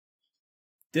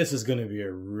This is going to be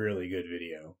a really good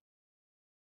video.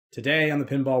 Today on the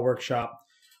Pinball Workshop,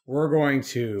 we're going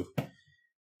to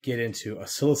get into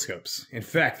oscilloscopes. In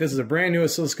fact, this is a brand new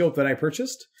oscilloscope that I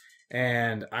purchased,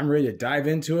 and I'm ready to dive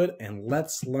into it, and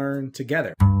let's learn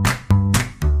together.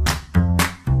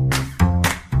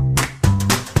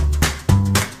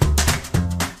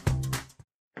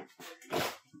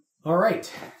 All right,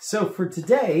 so for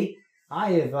today,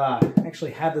 I have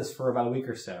actually had this for about a week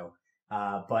or so,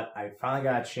 but I finally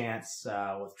got a chance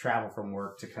with travel from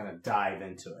work to kind of dive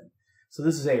into it. So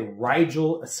this is a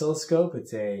Rigol oscilloscope.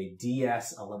 It's a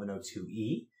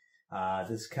DS1102E.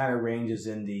 This kind of ranges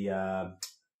in the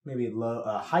maybe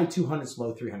high 200s,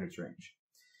 low 300s range.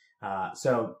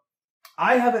 So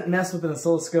I haven't messed with an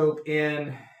oscilloscope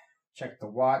in, check the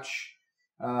watch,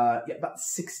 about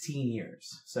 16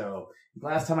 years. So the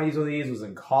last time I used one of these was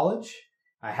in college.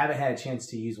 I haven't had a chance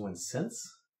to use one since.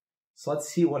 So let's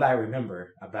see what I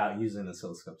remember about using an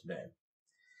oscilloscope today.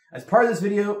 As part of this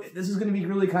video, this is going to be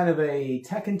really kind of a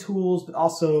tech and tools, but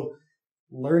also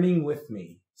learning with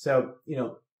me. So,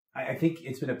 I think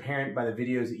it's been apparent by the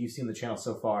videos that you've seen on the channel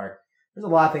so far, there's a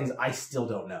lot of things I still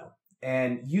don't know.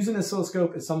 And using an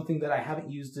oscilloscope is something that I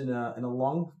haven't used in a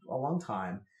long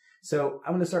time. So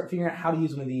I'm going to start figuring out how to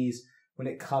use one of these when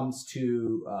it comes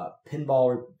to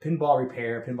pinball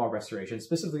repair, pinball restoration,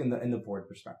 specifically in the board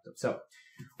perspective. So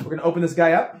we're going to open this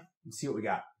guy up and see what we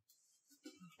got.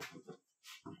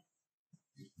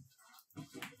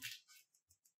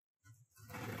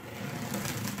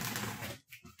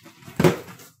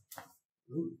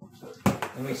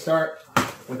 And we start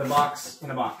with a box in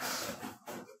a box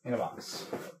in a box.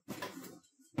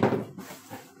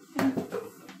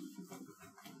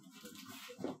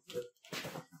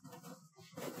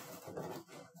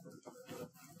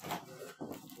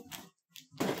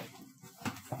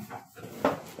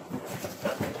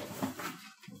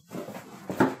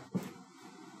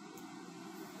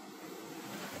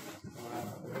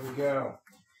 There we go.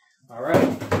 All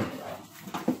right.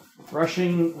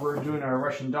 Rushing, we're doing our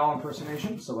Russian doll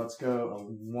impersonation, so let's go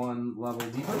one level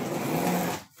deeper.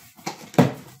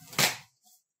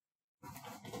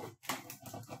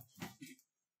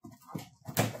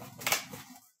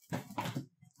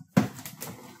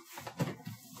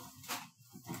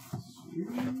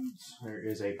 There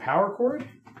is a power cord.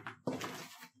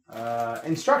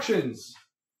 Instructions.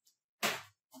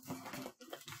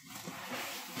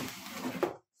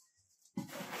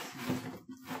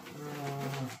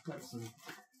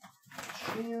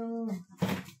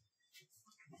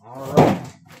 All right,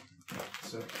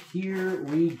 so here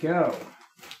we go.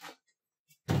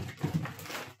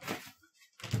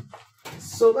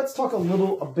 So let's talk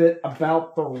a bit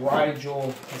about the Rigol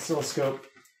oscilloscope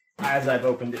as I've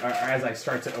opened it, or as I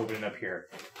start to open it up here.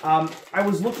 I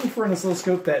was looking for an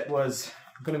oscilloscope that was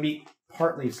going to meet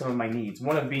partly some of my needs.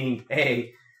 One of being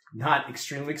A, not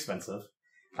extremely expensive,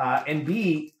 and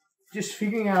B, just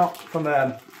figuring out from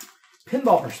a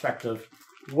pinball perspective,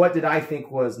 what did I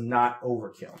think was not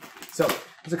overkill? So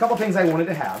there's a couple things I wanted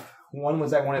to have. One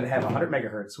was I wanted to have 100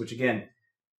 megahertz, which again,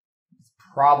 is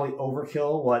probably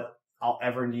overkill what I'll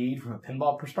ever need from a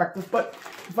pinball perspective. But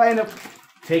if I end up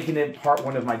taking in part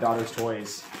one of my daughter's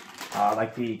toys,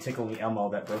 like the Tickle Me Elmo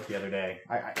that broke the other day,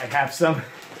 I have some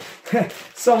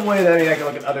some way that I can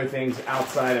look at other things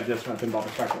outside of just from a pinball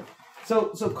perspective.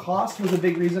 So cost was a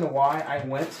big reason why I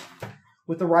went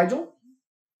with the Rigol.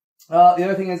 The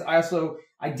other thing is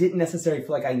I didn't necessarily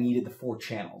feel like I needed the 4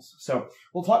 channels. So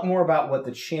we'll talk more about what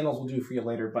the channels will do for you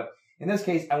later, but in this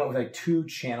case, I went with a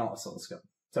 2-channel oscilloscope.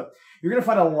 So you're going to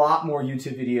find a lot more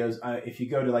YouTube videos if you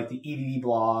go to like the EDD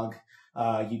blog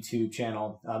YouTube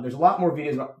channel. There's a lot more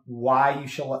videos about why you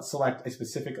should select a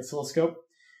specific oscilloscope.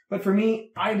 But for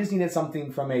me, I just needed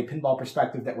something from a pinball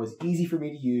perspective that was easy for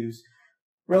me to use,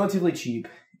 relatively cheap,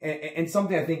 and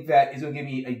something I think that is going to give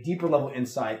me a deeper level of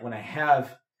insight when I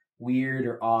have weird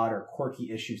or odd or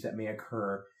quirky issues that may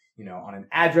occur, on an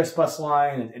address bus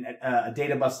line, and a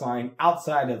data bus line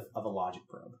outside of a logic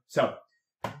probe. So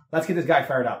let's get this guy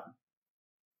fired up.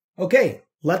 Okay,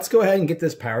 let's go ahead and get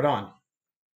this powered on.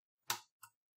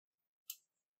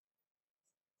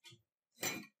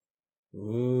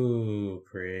 Ooh,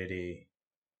 pretty.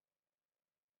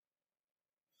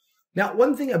 Now,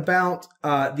 one thing about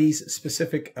these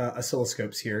specific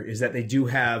oscilloscopes here is that they do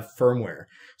have firmware.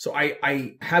 So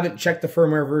I haven't checked the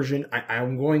firmware version.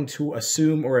 I'm going to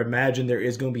assume or imagine there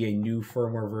is going to be a new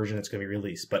firmware version that's going to be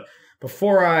released. But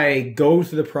before I go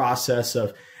through the process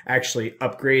of actually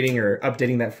upgrading or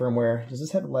updating that firmware, does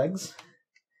this have legs?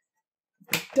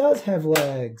 It does have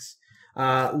legs.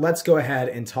 Let's go ahead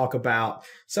and talk about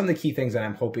some of the key things that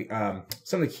I'm hoping,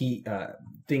 some of the key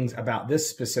things about this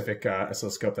specific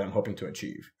oscilloscope that I'm hoping to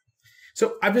achieve.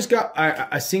 So I've just got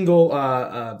a single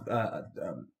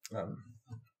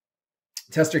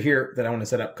tester here that I want to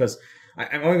set up because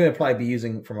I'm only going to probably be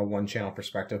using from a one-channel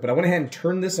perspective. But I went ahead and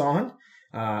turned this on.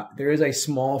 There is a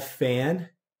small fan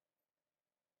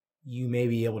you may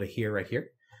be able to hear right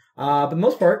here. But the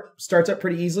most part, starts up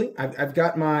pretty easily. I've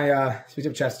got my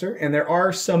speed-up tester, and there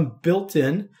are some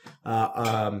built-in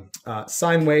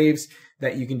sine waves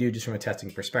that you can do just from a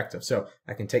testing perspective. So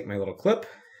I can take my little clip.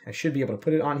 I should be able to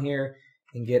put it on here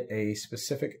and get a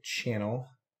specific channel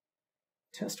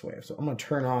test wave. So I'm going to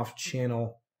turn off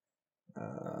channel,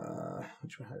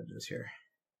 which one, how to do this here?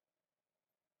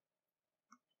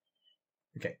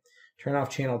 Okay, turn off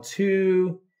channel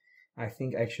 2. I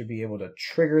think I should be able to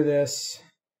trigger this.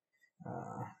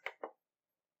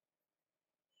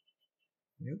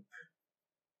 Nope.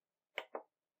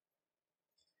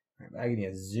 All right, I need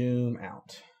to zoom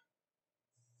out.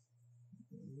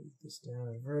 Move this down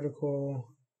to vertical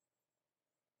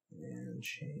and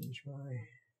change my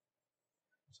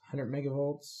 100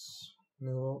 millivolts.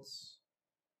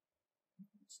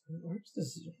 Where's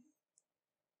this?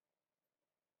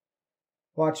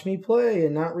 Watch me play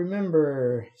and not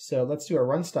remember. So let's do a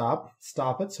run stop.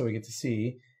 Stop it so we get to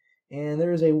see. And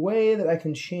there is a way that I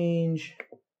can change.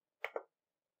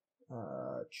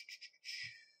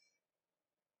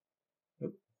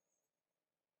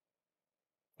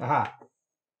 Aha.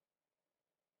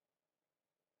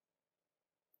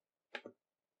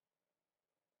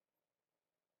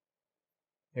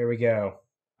 There we go.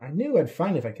 I knew I'd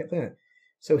find it if I kept doing it.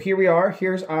 So here we are.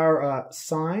 Here's our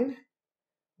sine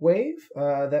wave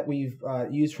that we've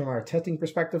used from our testing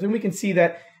perspective, and we can see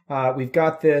that we've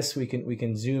got this. We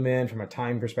can zoom in from a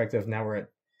time perspective. Now we're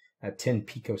at 10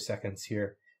 picoseconds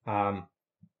here. I'll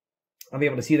be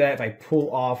able to see that if I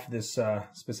pull off this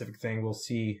specific thing. We'll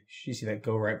see. You see that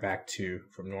go right back to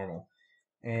from normal.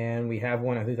 And we have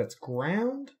one. I think that's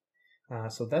ground.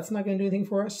 So that's not going to do anything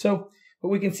for us. So what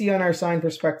we can see on our sine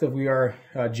perspective, we are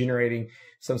generating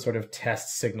some sort of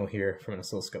test signal here from an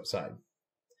oscilloscope side.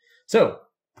 So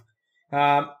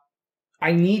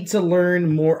I need to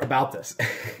learn more about this.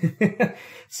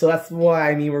 So that's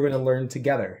why we're going to learn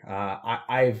together.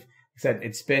 I've said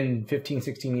it's been 15,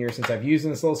 16 years since I've used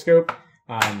an oscilloscope.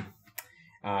 And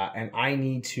I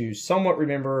need to somewhat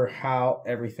remember how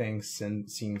everything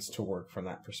seems to work from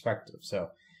that perspective. So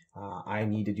I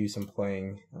need to do some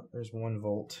playing. Oh, there's 1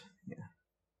 volt. Yeah.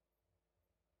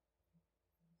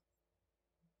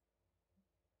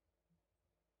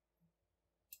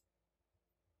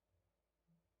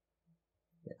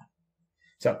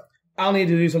 So I'll need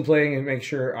to do some playing and make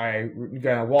sure I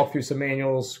walk through some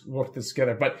manuals, work this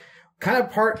together. But kind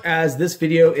of part as this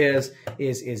video is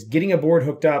getting a board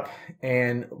hooked up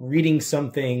and reading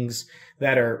some things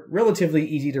that are relatively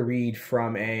easy to read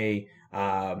from a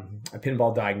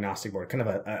pinball diagnostic board, kind of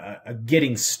a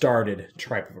getting started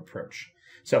type of approach.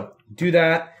 So do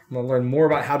that. I'm going to learn more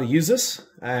about how to use this,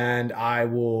 and I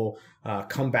will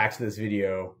come back to this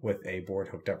video with a board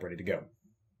hooked up ready to go.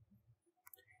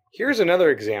 Here's another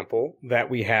example that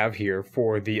we have here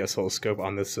for the oscilloscope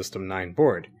on this System 9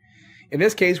 board. In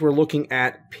this case, we're looking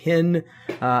at pin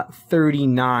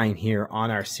 39 here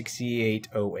on our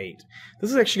 6808. This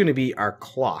is actually going to be our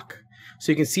clock.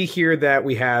 So you can see here that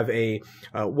we have a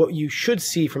what you should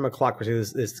see from a clock, which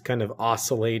is this kind of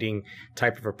oscillating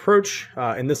type of approach.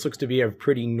 And this looks to be a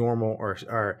pretty normal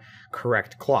or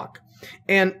correct clock.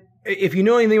 And if you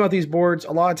know anything about these boards,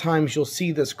 a lot of times you'll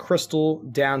see this crystal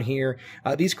down here.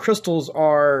 These crystals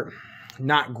are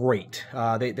not great.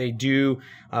 They do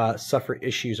suffer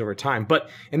issues over time. But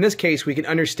in this case, we can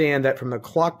understand that from the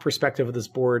clock perspective of this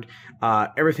board,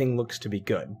 everything looks to be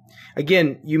good.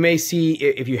 Again, you may see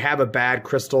if you have a bad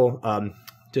crystal,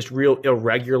 just real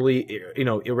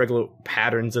irregular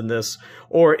patterns in this,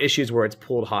 or issues where it's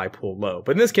pulled high, pulled low.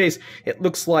 But in this case, it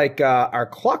looks like our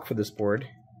clock for this board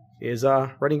is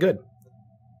running good.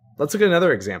 Let's look at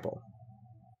another example.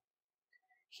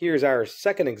 Here's our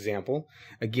second example,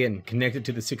 again connected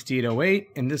to the 6808,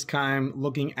 and this time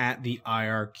looking at the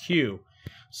IRQ.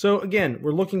 So again,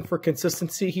 we're looking for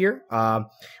consistency here.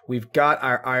 We've got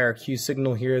our IRQ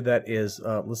signal here that is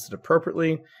listed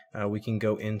appropriately. We can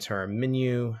go into our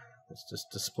menu. Let's just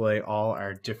display all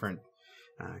our different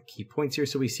key points here.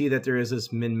 So we see that there is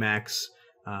this min-max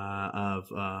of,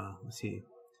 let's see,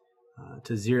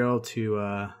 to 0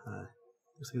 to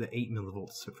looks like the 8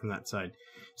 millivolts from that side.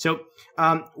 So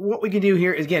what we can do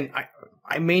here is, again,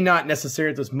 I may not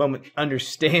necessarily at this moment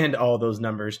understand all those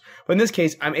numbers, but in this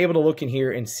case, I'm able to look in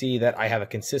here and see that I have a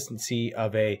consistency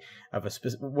of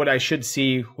what I should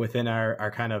see within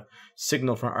our kind of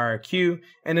signal from RRQ,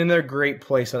 and another great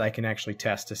place that I can actually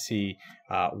test to see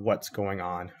what's going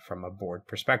on from a board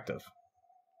perspective.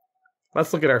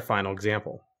 Let's look at our final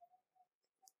example.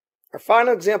 Our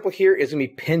final example here is going to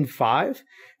be pin 5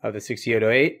 of the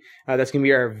 6808. That's going to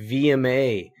be our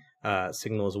VMA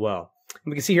signal as well.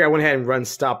 We can see here I went ahead and run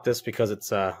stop this because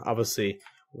it's obviously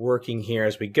working here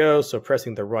as we go. So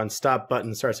pressing the run stop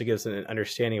button starts to give us an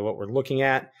understanding of what we're looking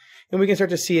at. And we can start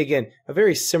to see, again, a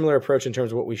very similar approach in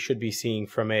terms of what we should be seeing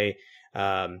from a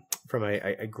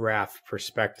graph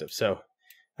perspective. So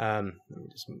let me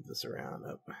just move this around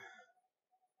up.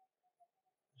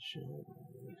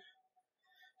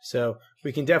 So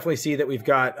we can definitely see that we've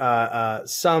got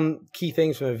some key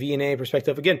things from a VNA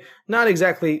perspective. Again, not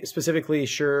exactly specifically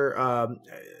sure.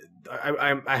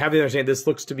 I have to understand this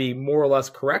looks to be more or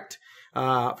less correct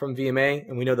from VMA,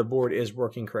 and we know the board is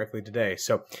working correctly today.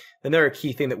 So another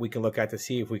key thing that we can look at to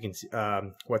see if we can see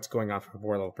what's going on from a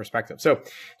board level perspective. So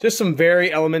just some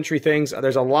very elementary things.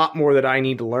 There's a lot more that I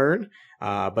need to learn,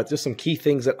 but just some key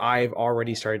things that I've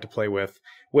already started to play with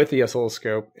the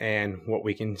oscilloscope and what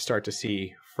we can start to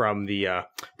see from the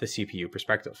CPU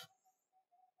perspective.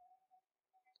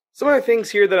 Some other things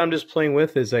here that I'm just playing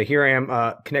with is here I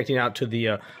am connecting out to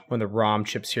the one of the ROM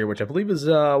chips here, which I believe is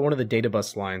one of the data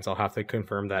bus lines. I'll have to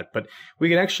confirm that, but we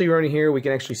can actually run here. We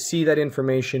can actually see that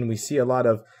information. We see a lot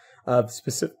of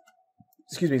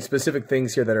specific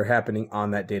things here that are happening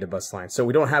on that data bus line. So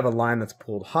we don't have a line that's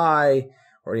pulled high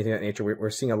or anything of that nature. We're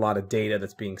seeing a lot of data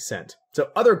that's being sent. So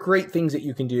other great things that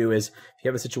you can do is if you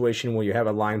have a situation where you have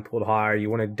a line pulled high or you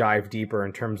want to dive deeper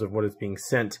in terms of what is being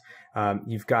sent,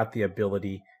 you've got the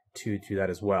ability to do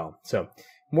that as well. So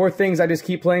more things I just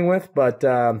keep playing with, but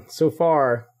so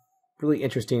far really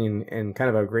interesting and kind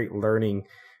of a great learning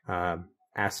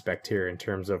aspect here in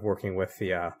terms of working with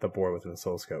the board with an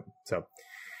oscilloscope. So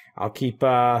I'll keep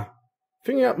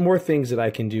figuring out more things that I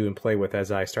can do and play with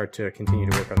as I start to continue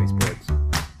to work on these boards.